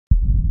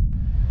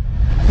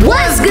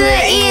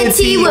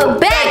T, we're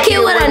back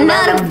here with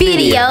another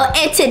video.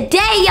 And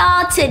today,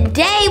 y'all,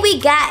 we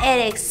got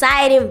an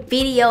exciting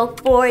video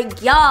for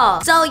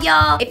y'all. So,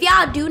 y'all, if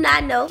y'all do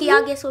not know, can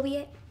y'all guess where we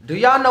at? Do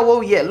y'all know where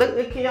we at?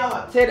 Look, can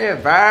y'all tell the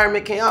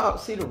environment? Can y'all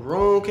see the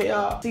room? Can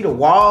y'all see the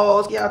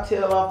walls? Can y'all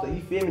tell off the,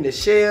 you feel me, the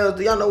shells?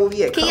 Do y'all know where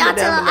we at? Can y'all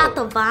tell out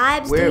the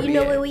vibes? Do you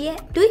know where we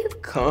at? Do you?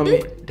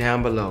 Comment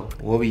down below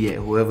where we at.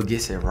 Whoever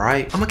gets it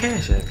right, I'ma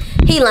cash it.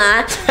 He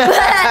lying.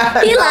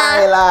 He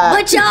lying.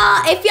 But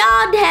y'all, if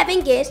y'all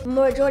haven't guessed,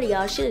 majority of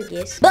y'all should have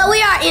guessed. But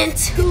we are in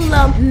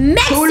Tula,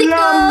 Mexico. Tula.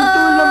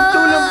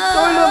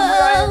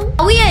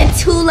 We are in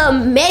Tula,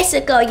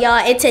 Mexico,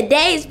 y'all. In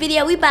today's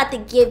video, we about to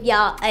give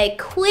y'all a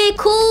quick,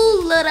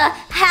 cool little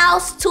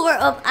house tour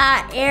of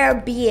our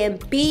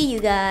Airbnb, you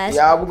guys.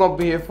 Y'all, we're gonna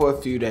be here for a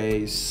few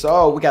days.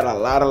 So we got a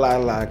lot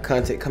of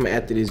content coming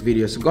after this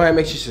video. So go ahead and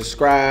make sure you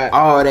subscribe,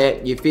 all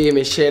that, you feel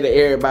me? Share to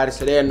everybody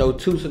so they'll know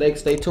too, so they can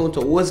stay tuned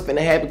to what's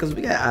gonna happen, because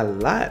we got a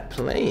lot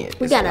planned.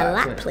 We got a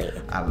lot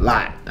planned. A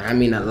lot. I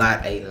mean a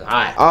lot.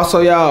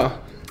 Also, y'all,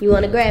 you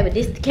wanna grab it?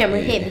 This the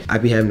camera heavy. I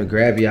be having to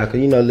grab y'all, cause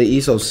you know Lil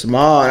E so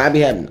small, and I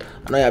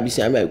know y'all be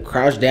saying I be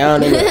crouched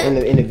down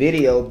in the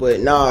video, but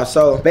nah.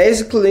 So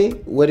basically,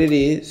 what it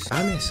is,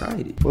 I'm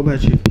excited. What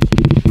about you?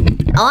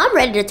 Oh, I'm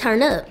ready to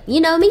turn up. You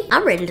know me?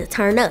 I'm ready to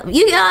turn up.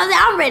 You know what I'm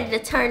saying? I'm ready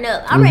to turn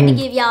up. I'm ready to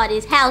give y'all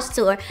this house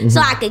tour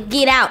so I could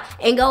get out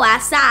and go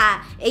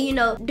outside and, you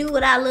know, do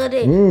what I love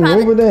to do.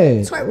 Over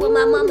there. Twerk what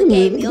my mama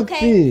gave me,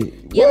 okay?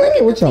 Yeah, look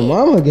at what your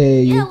mama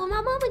gave you. Yeah, what my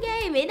mama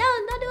gave me.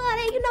 Don't do all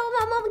that. You know what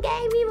my mama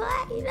gave me,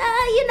 boy.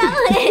 You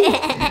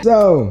know.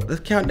 So,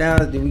 let's count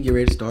down as we get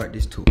ready to start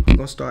this tour. We're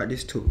going to start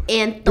this tour.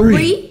 In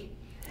 3,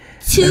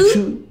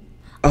 2,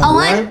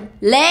 1,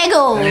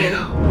 Lego.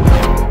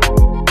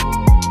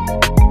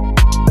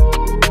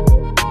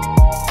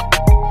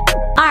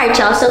 Alright,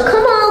 y'all, so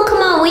come on.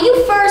 When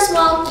you first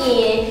walk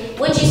in,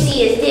 what you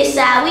see is this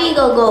side. We ain't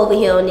gonna go over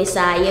here on this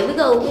side yet. We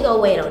gonna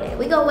wait on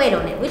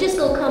that. We just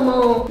gonna come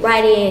on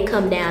right in and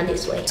come down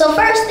this way. So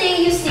first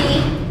thing you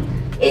see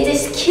is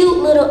this cute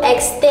little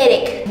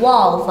aesthetic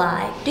wall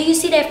vibe. Do you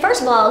see that?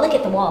 First of all, look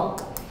at the wall.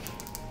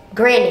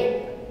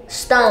 Granite,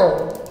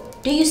 stone.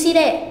 Do you see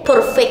that?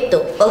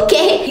 Perfecto,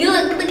 okay? You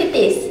look at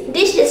this.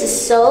 This just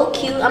is so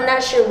cute. I'm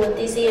not sure what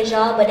this is,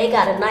 y'all, but they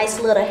got a nice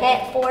little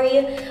hat for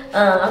you.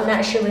 I'm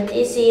not sure what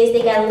this is.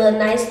 They got a little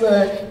nice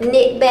little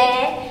knit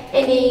bag,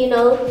 and then, you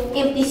know,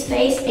 empty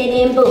space, and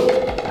then boom,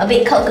 a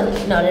big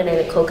coconut. No, that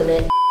ain't a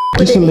coconut.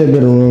 Just a little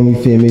bit of room,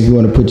 you feel me, if you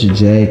want to put your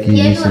jacket.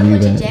 Yeah, if you want to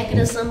put your jacket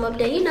or something up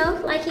there, you know,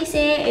 like he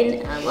said.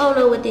 And I don't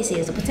know what this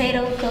is, a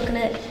potato,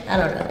 coconut, I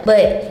don't know.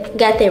 But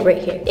got that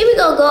right here. Then we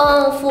gonna go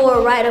on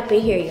for right up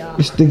in here, y'all.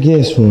 It's the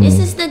guest room. This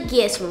is the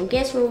guest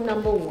room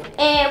number 1.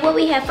 And what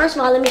we have, first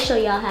of all, let me show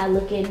y'all how I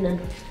look in the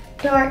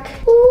dark.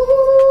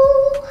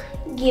 Ooh,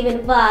 giving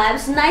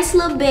vibes. Nice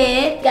little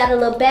bed. Got a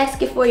little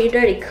basket for your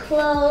dirty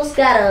clothes.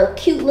 Got a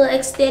cute little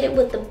aesthetic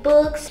with the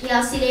books.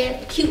 Y'all see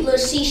that? Cute little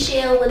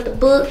seashell with the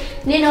book.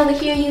 And then over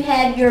here you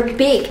have your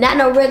big, not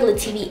no regular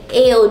TV,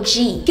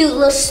 LG. Cute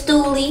little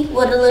stoolie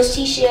with a little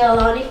seashell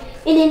on it.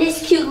 And then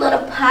this cute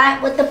little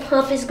pot with the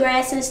pampas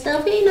grass and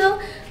stuff, you know,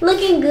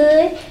 looking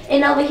good.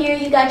 And over here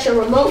you got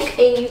your remote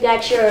and you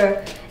got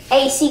your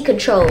AC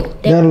control.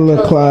 Got a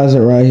little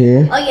closet right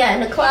here. Oh yeah,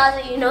 in the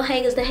closet, you know,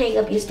 hangers to hang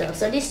up your stuff.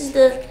 So this is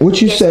the.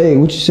 What you say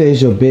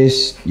is your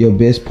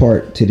best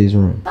part to this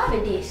room? Probably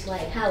this,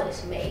 like how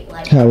it's made.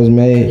 Like how it's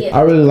made. Yeah.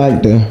 I really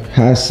like the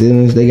high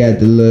ceilings. They got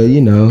the little, you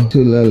know,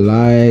 2 little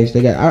lights.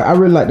 They got. I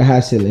really like the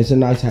high ceiling. It's a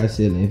nice high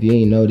ceiling. If you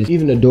ain't noticed,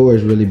 even the door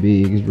is really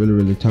big. It's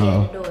really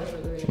tall. Yeah, the door is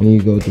really big. When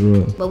you go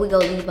through it. But we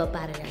gonna leave up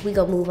out of that. We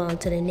gonna move on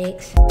to the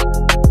next.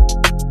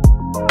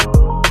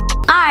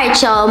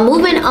 Alright, y'all,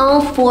 moving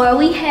on forward,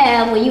 we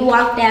have, when you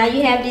walk down,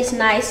 you have this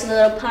nice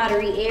little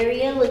pottery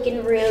area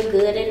looking real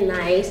good and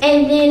nice.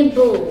 And then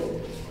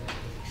boom,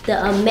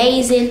 the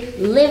amazing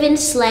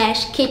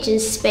living/kitchen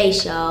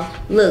space, y'all.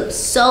 Looks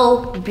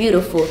so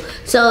beautiful.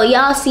 So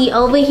y'all see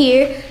over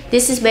here,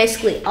 this is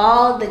basically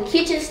all the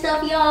kitchen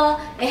stuff, y'all.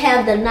 They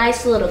have the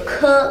nice little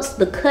cups,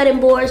 the cutting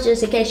boards,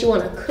 just in case you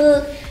want to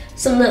cook.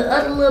 Some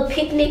other little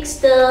picnic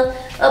stuff.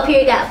 Up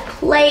here got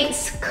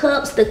plates,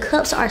 cups. The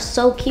cups are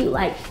so cute.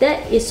 Like,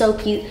 that is so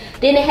cute.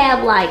 Then they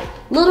have like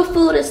little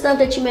food and stuff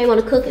that you may want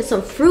to cook, and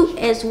some fruit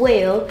as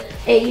well.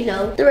 And you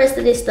know, the rest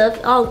of this stuff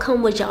all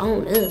come with your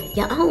own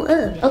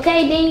oven.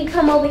 Okay, then you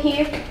come over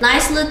here.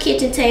 Nice little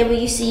kitchen table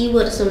you see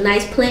with some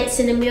nice plants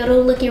in the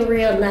middle, looking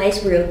real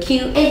nice, real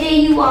cute. And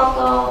then you walk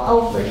all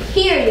over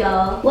here,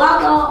 y'all.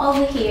 Walk all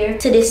over here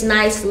to this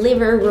nice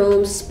living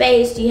room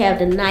space. You have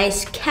the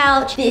nice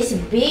couch, this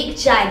big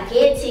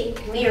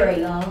gigantic mirror,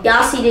 y'all.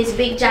 Y'all see this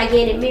big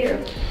gigantic mirror?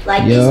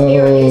 Like, this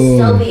mirror is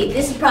so big.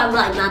 This is probably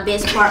like my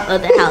best part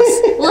of the house.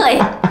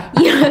 What?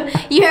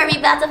 You heard me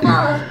about to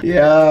fall?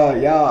 Yeah,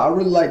 I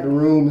really like the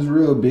room. It's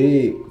real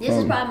big. This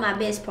is probably my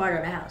best part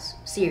of the house.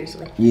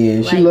 Seriously.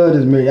 Yeah, she loves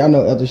this mirror. Y'all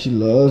know Ethel, she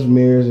loves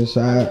mirrors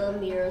inside. I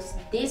love mirrors. mirrors.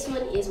 This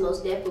one is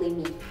most definitely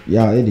me.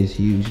 Y'all, it is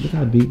huge. Look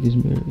how big this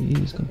mirror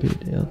is compared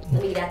to Ethel.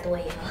 Let me get out the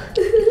way, y'all.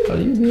 Oh,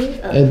 you good?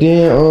 And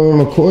then,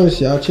 of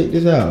course, y'all check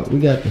this out. We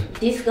got the.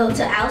 This go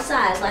to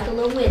outside. It's like a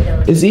little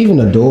window. It's even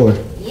a door.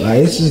 Yeah,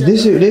 like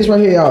this right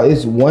here, y'all.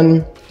 It's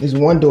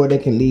one door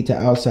that can lead to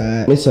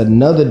outside. It's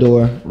another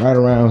door right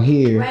around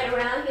here. Right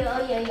around here.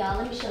 Oh yeah, y'all.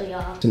 Let me show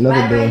y'all. It's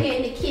another door. Right here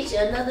in the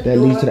kitchen. Another that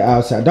door leads to the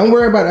outside. Don't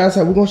worry about the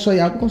outside. We're gonna show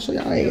y'all. Close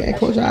your eye.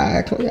 Close your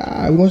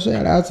eye. We're gonna show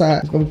y'all the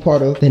outside. It's gonna be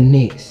part of the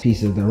next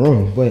piece of the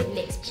room. But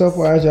so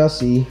far as y'all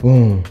see,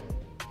 boom,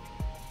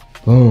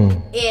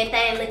 boom.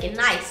 Everything looking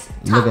nice.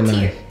 Top tier.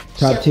 Nice.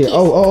 Top tier.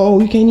 Oh,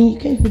 you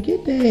can't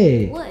forget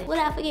that. What? What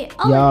did I forget?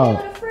 Oh, y'all,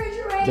 the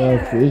refrigerator. The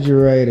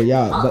refrigerator,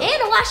 y'all. Oh, and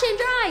the washer and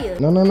dryer.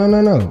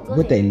 No.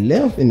 What they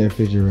left in the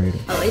refrigerator.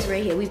 Oh, it's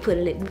right here. We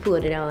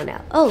pulled it on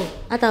out. Oh,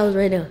 I thought it was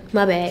right there.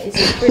 My bad. It's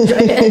in the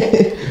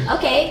refrigerator.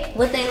 Okay,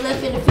 what they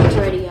left in the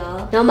refrigerator,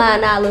 y'all. Don't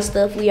mind our little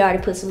stuff. We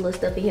already put some little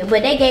stuff in here.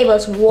 But they gave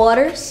us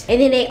waters.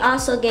 And then they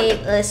also gave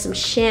us some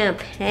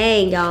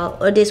champagne,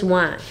 y'all. Or this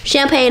wine.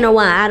 Champagne or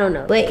wine, I don't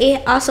know. But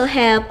it also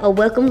have a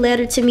welcome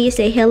letter to me. It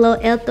say, hello,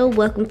 Ethel.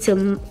 Welcome to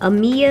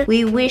Amiya.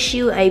 We wish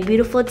you a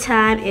beautiful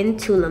time in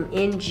Tulum.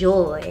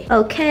 Enjoy.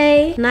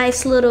 Okay,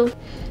 nice little.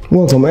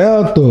 Welcome,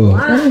 Ethel.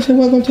 I didn't say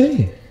welcome to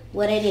you.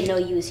 Well, they didn't know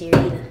you was here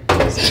either.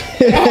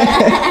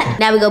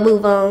 Now we gonna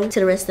move on to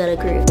the rest of the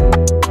crib.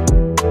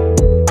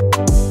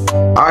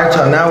 Alright,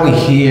 y'all, now we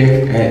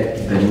here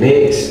at the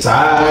next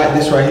side.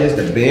 This right here is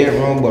the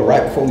bedroom, but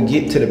right before we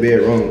get to the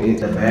bedroom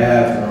is the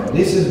bathroom.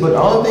 But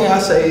the only thing I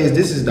say is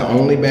this is the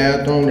only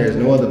bathroom. There's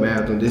no other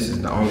bathroom. This is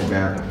the only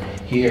bathroom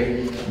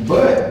here.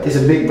 But it's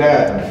a big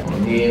bathroom.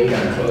 And then we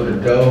gotta close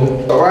the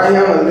door. So right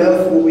here on the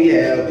left, what we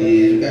have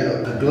is we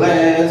got a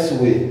glass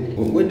with,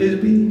 what would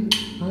this be?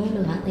 I don't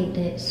know, I think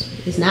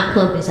it's not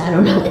pumping, so I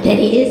don't know what that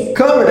is.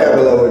 Comment down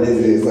below what this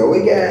is. So we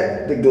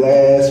got the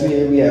glass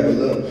here, we have a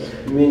little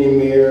mini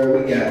mirror,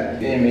 we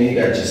got, you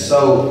got your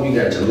soap, you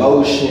got your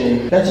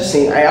lotion, got your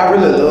sink. I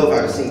really love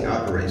how the sink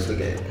operates. Look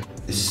at it.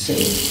 The sink.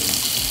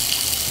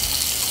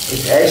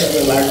 It's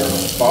actually like a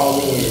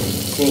falling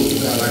sink.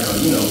 It's not like a,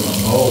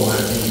 a bowl, I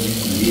think it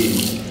usually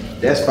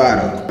is. That's fine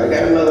though. I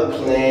got another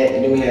plant,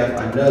 and then we have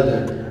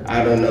another,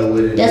 I don't know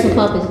what it is. That's a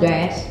pampas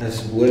grass.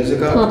 That's, what is it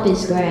called?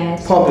 Pampas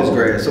grass. Pampas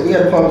grass. So we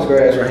got the pampas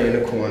grass right here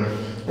in the corner.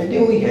 And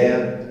then we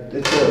have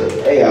the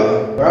toilet. Hey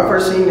y'all, when I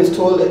first seen this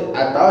toilet,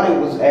 I thought it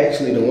was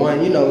actually the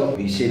one,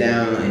 you sit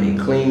down and it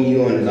clean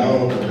you on its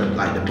own,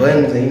 like the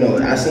buttons,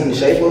 and I seen the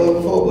shape of it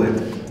before,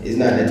 but it's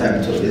not that type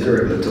of toilet, it's a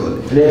regular toilet.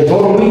 And then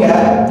boom, we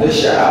got the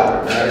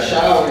shower. Now the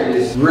shower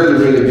is really,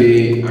 really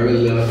big. I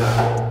really love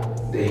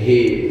how the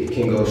head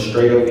can go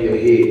straight over your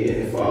head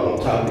and fall on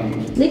top of you.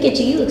 Look at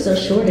you, you look so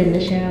short in the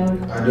shower.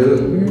 I do.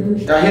 Mm-hmm.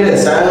 Y'all hear that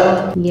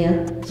sound? Yeah.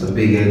 It's a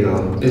big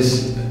echo.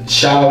 This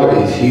shower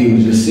is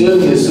huge. The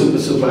ceiling is super,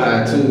 super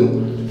high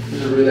too.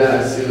 It's a really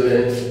high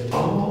ceiling.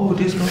 Oh,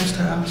 this goes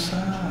to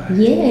outside.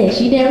 Yes,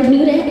 you never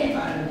knew that?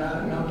 I did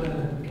not know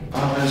that.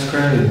 Oh, that's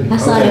crazy. I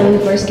saw that when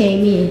we first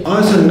came in. Oh,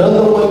 it's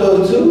another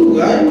window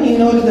too. I didn't even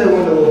notice that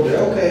window over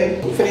there.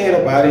 Okay. We finna head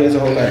up out here. It's a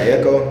whole lot of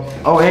echo.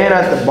 Oh, and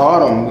at the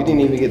bottom, we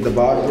didn't even get the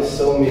bottom. There's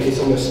so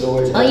much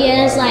storage. Oh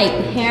yeah, it's like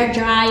hair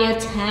dryer,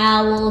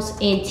 towels,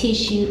 and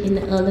tissue in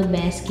the other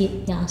basket.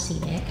 Y'all see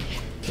that?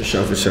 For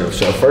sure.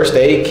 So first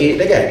aid kit,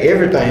 they got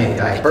everything.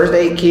 Like first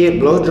aid kit,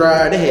 blow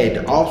dryer, they had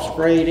the off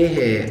spray, they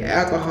had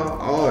alcohol,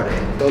 all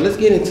that. So let's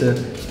get into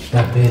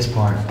the best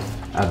part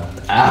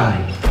of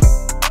alley.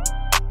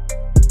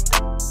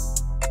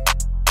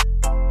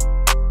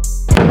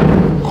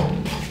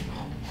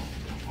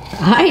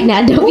 All right,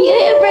 now don't be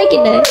ahead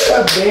breaking that.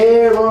 The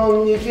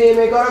bedroom, you feel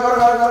me? Gotta.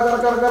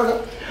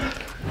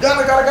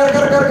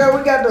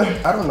 We got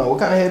the. I don't know what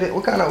kind of hat.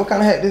 What kind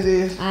of hat this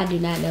is? I do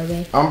not know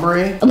that.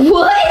 Ombre.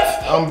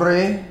 What?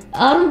 Ombre.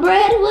 Ombre?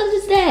 What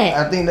is that?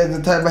 I think that's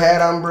the type of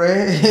hat ombre.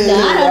 No,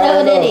 I don't know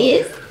what that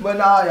is. But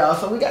nah, y'all.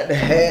 So we got the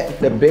hat,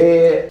 the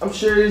bed. I'm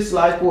sure it's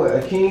like what,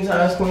 a king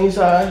size, queen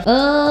size.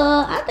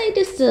 I think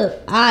this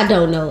I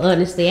don't know.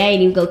 Honestly, I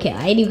ain't even gonna count.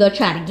 I ain't even gonna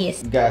try to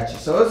guess. Gotcha.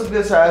 So it's a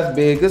good size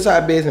bed. Good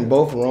size beds in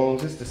both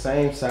rooms. It's the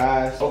same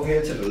size. Over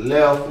here to the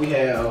left, we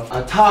have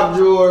a top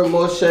drawer,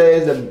 more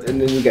shades, and then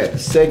we got the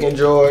second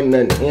drawer,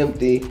 nothing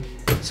empty.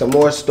 Some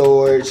more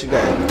storage. You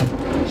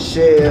got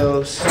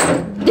shelves.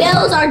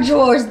 Those are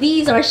drawers.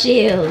 These are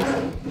shelves.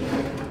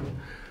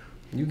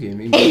 You get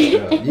me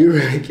mixed up. You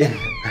really get.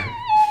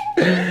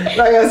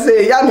 Like I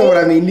said, y'all know what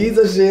I mean. These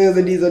are shelves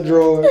and these are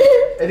drawers.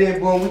 And then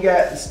boom, we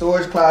got the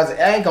storage closet.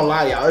 I ain't gonna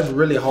lie to y'all, it's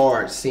really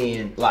hard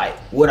seeing like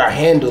what are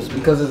handles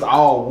because it's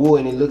all wood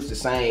and it looks the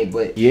same.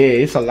 But yeah,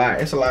 it's a lot.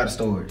 It's a lot of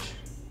storage.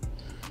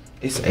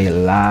 It's a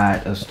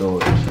lot of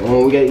storage.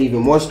 And we got even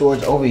more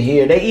storage over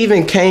here. They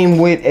even came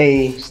with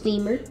a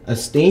steamer. A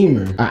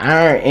steamer. An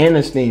iron and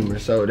a steamer.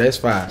 So that's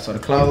fine. So the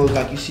clothes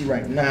like you see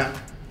right now.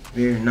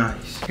 Very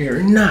nice.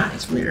 Very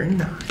nice. Very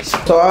nice.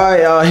 So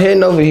alright, y'all,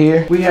 heading over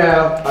here. We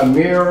have a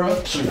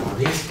mirror. Show y'all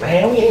this,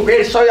 man. We ain't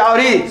ready to show y'all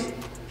this.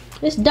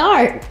 It's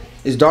dark.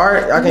 It's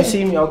dark. Y'all can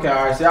see me. Okay,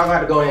 all right. So y'all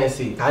got to go ahead and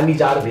see. I need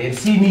y'all to be able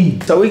to see me.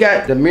 So we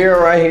got the mirror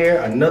right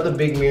here. Another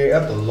big mirror.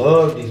 I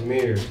love these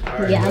mirrors.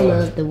 Yeah, I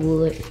love the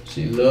wood.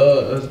 She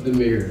loves the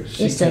mirrors.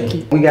 It's so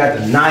cute. We got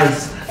the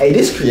nice. Hey,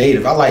 this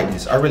creative. I like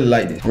this. I really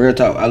like this. Real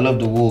talk. I love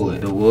the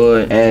wood. The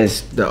wood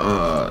as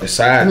the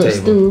side little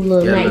table. Stool,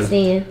 little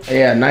nightstand.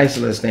 Yeah, nice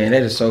little stand.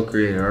 That is so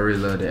creative. I really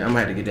love that. I'm gonna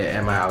have to get that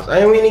at my house.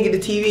 And we didn't get the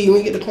TV.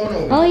 We get the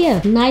corner. Oh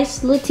yeah,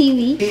 nice little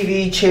TV.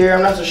 TV chair.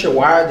 I'm not so sure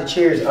why the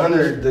chair is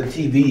under the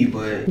TV,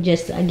 but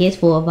just I guess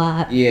for a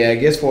vibe. Yeah, I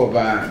guess for a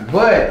vibe.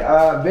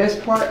 But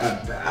best part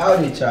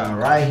about it, y'all,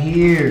 right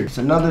here. It's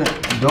another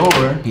door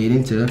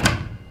heading to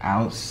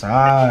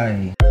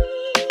outside.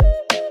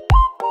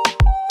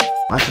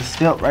 Watch the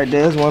step right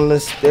there. There's one little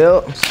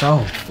step.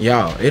 So,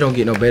 y'all, it don't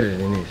get no better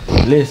than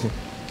this. Listen.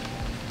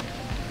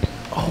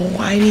 Oh,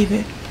 I ain't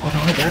even. Hold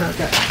on, I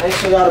got. Make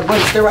sure y'all the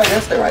button. Stay right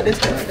there, stay right there,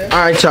 stay right there. All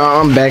right, y'all,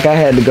 I'm back. I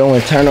had to go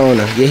and turn on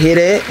you hear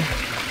that?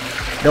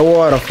 The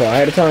waterfall. I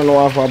had to turn on the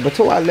waterfall. But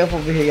to our left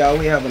over here, y'all,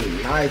 we have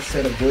a nice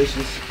set of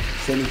bushes.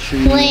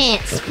 Trees.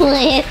 Plants.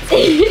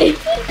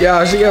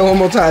 Y'all, she got one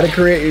more time to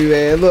correct me,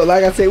 man. Look,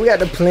 like I said, we got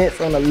the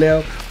plants on the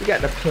left. We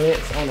got the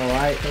plants on the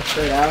right. Come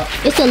straight out.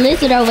 It's a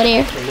lizard over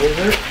there. A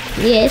lizard?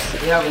 Yes.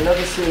 We have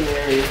another scene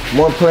area.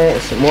 More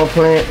plants, more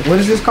plants. What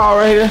is this called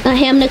right here? A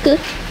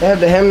𝙎𝙬𝙎𝙎𝙎. They have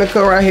the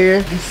𝙎𝙬𝙎𝙎𝙎 right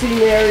here. The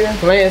scene area.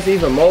 Plants,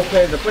 even more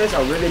plants. The plants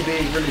are really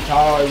big, really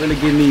tall. It really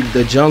give me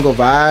the jungle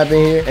vibe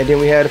in here. And then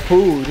we have the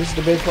pool. This is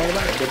the best part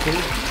about it, the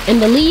pool.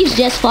 And the leaves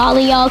just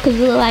falling, y'all, because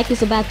it look like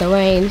it's about to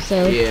rain,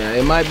 so. Yeah,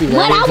 it might be raining.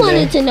 What I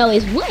wanted to know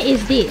is, what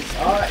is this?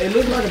 It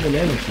looks like a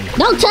banana tree.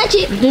 Don't touch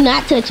it. Do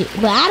not touch it.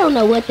 But I don't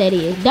know what that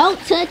is. Don't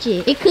touch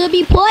it. It could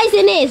be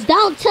poisonous.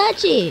 Don't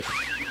touch it.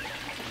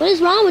 What is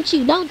wrong with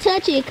you? Don't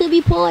touch it. It could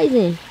be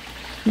poison.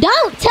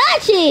 Don't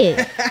touch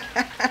it.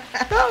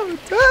 Don't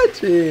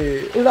touch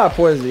it. It's not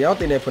poison. Y'all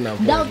think they put out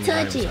poison. Don't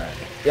touch it.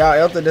 Y'all,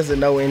 Ethel doesn't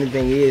know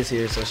anything is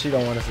here, so she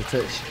don't want us to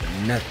touch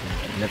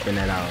nothing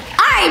at all.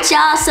 Alright,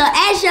 y'all, so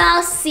as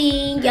y'all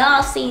seen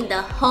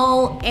the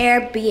whole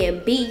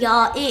Airbnb,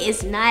 y'all. It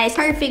is nice,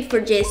 perfect for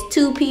just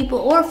 2 people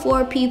or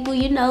 4 people,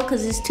 you know,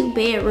 because it's 2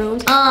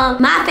 bedrooms.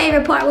 My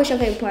favorite part, what's your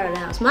favorite part of the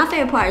house? My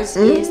favorite part is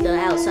the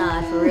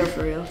outside,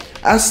 for real.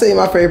 I say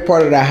my favorite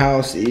part of the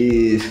house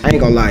is, I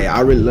ain't gonna lie,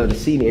 I really love the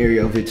seating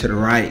area over here to the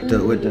right.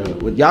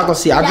 With y'all gonna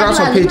see, I dropped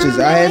some pictures.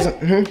 I had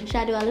some. Should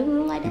I do our living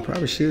room like that? You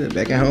probably should.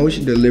 Back at home, we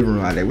should do a living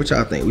room like that. What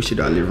y'all think? We should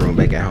do our living room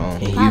back at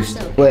home in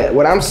Houston. So. But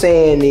what I'm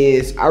saying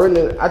is,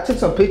 I took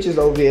some pictures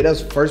over here.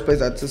 That's the first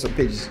place I took some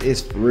pictures.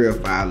 It's for real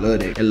fire. I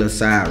love that. That little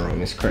side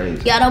room. It's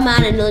crazy. Y'all don't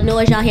mind the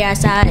noise y'all hear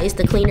outside. It's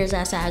the cleaners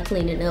outside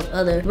cleaning up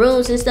other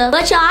rooms and stuff.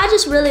 But y'all, I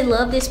just really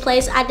love this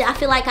place. I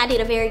feel like I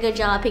did a very good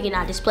job picking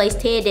out this place.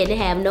 Ted didn't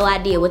have no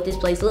idea what this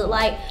place looked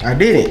like. I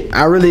didn't.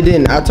 I really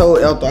didn't. I told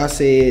Ethel, I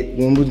said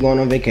when we was going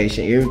on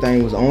vacation,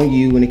 everything was on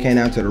you when it came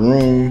out to the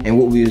room and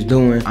what we was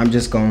doing. I'm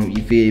just gonna,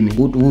 you feel me?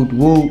 Woot, woot,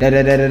 woot.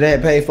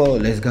 That, pay for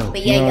it. Let's go.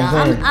 But yeah,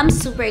 y'all, I'm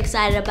super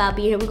excited about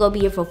being here. We're gonna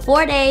be here for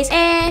 4 days.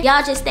 And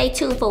y'all just stay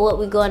tuned for what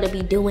we're gonna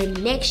be doing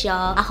next,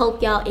 y'all. I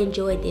hope y'all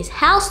enjoyed this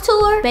house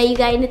tour. Bae, you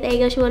got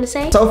anything else you wanna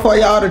say? So far,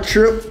 y'all, the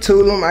trip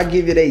to them, I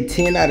give it a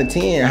 10 out of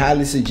 10.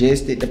 Highly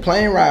suggested. The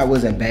plane ride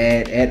wasn't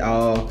bad at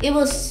all. It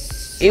was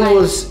 2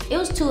 hours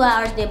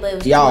there, but it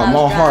was y'all, 2 hours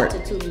my heart, to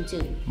Tulum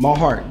too. My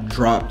heart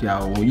dropped,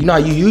 y'all. You know,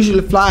 you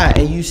usually fly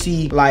and you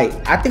see, like,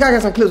 I think I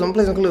got some clips. I'm gonna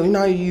play some clips. You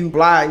know, you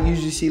fly and you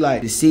usually see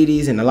like the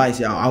cities and the lights.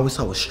 Y'all, I always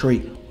saw was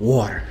straight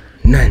water.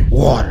 None.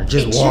 Water.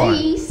 Just water.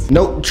 Trees.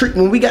 No,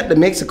 when we got to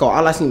Mexico,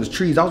 all I seen was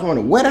trees. I was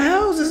wondering, where the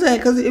house is that?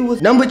 Because it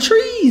was number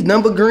trees,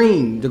 number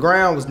green. The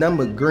ground was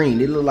number green.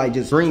 It looked like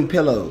just green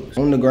pillows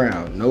on the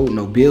ground.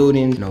 No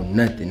buildings, no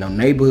nothing. No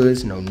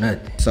neighborhoods, no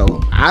nothing.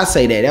 So I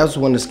say that was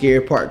one of the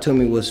scary part to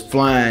me was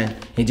flying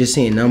and just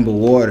seeing number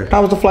water.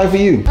 How was the flight for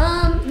you?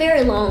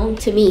 Very long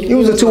to me. It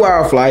was a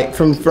 2-hour flight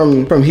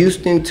from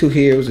Houston to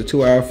here. It was a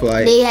 2-hour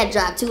flight. They had to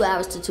drive 2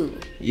 hours to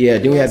Tulum. Yeah,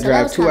 then we had to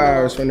drive 2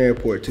 hours from the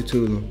airport to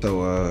Tulum.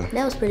 So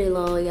that was pretty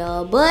long,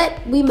 y'all.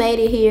 But we made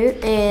it here,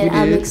 and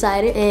I'm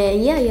excited.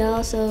 And yeah,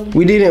 y'all. So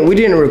we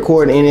didn't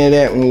record any of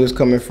that when we was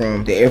coming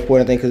from the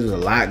airport. I think because there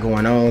was a lot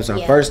going on. It's our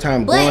first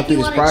time going through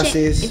this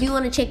process. If you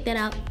want to check that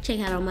out, check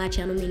out on my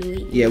channel, Mini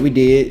Week. Yeah, we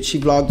did. She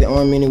vlogged it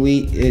on Mini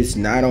Week. It's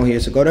not on here,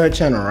 so go to her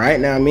channel right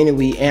now, Mini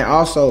Week. And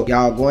also,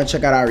 y'all go and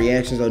check out our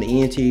reactions on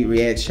the ENT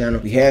Reacts channel.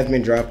 We have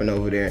been dropping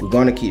over there. We're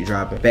gonna keep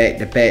dropping back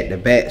to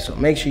back. So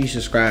make sure you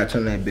subscribe,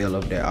 turn that bell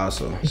up there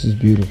also. This is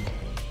beautiful.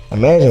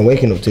 Imagine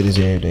waking up to this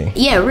every day.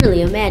 Yeah,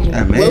 really, imagine.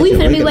 Well, we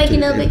finna be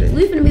waking up.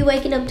 We finna be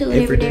waking up to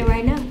it every day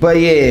right now. But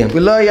yeah, we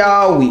love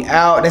y'all. We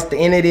out. That's the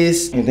end of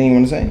this. Anything you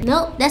wanna say?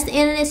 Nope, that's the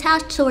end of this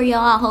house tour, y'all.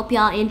 I hope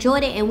y'all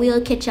enjoyed it, and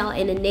we'll catch y'all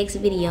in the next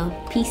video.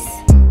 Peace.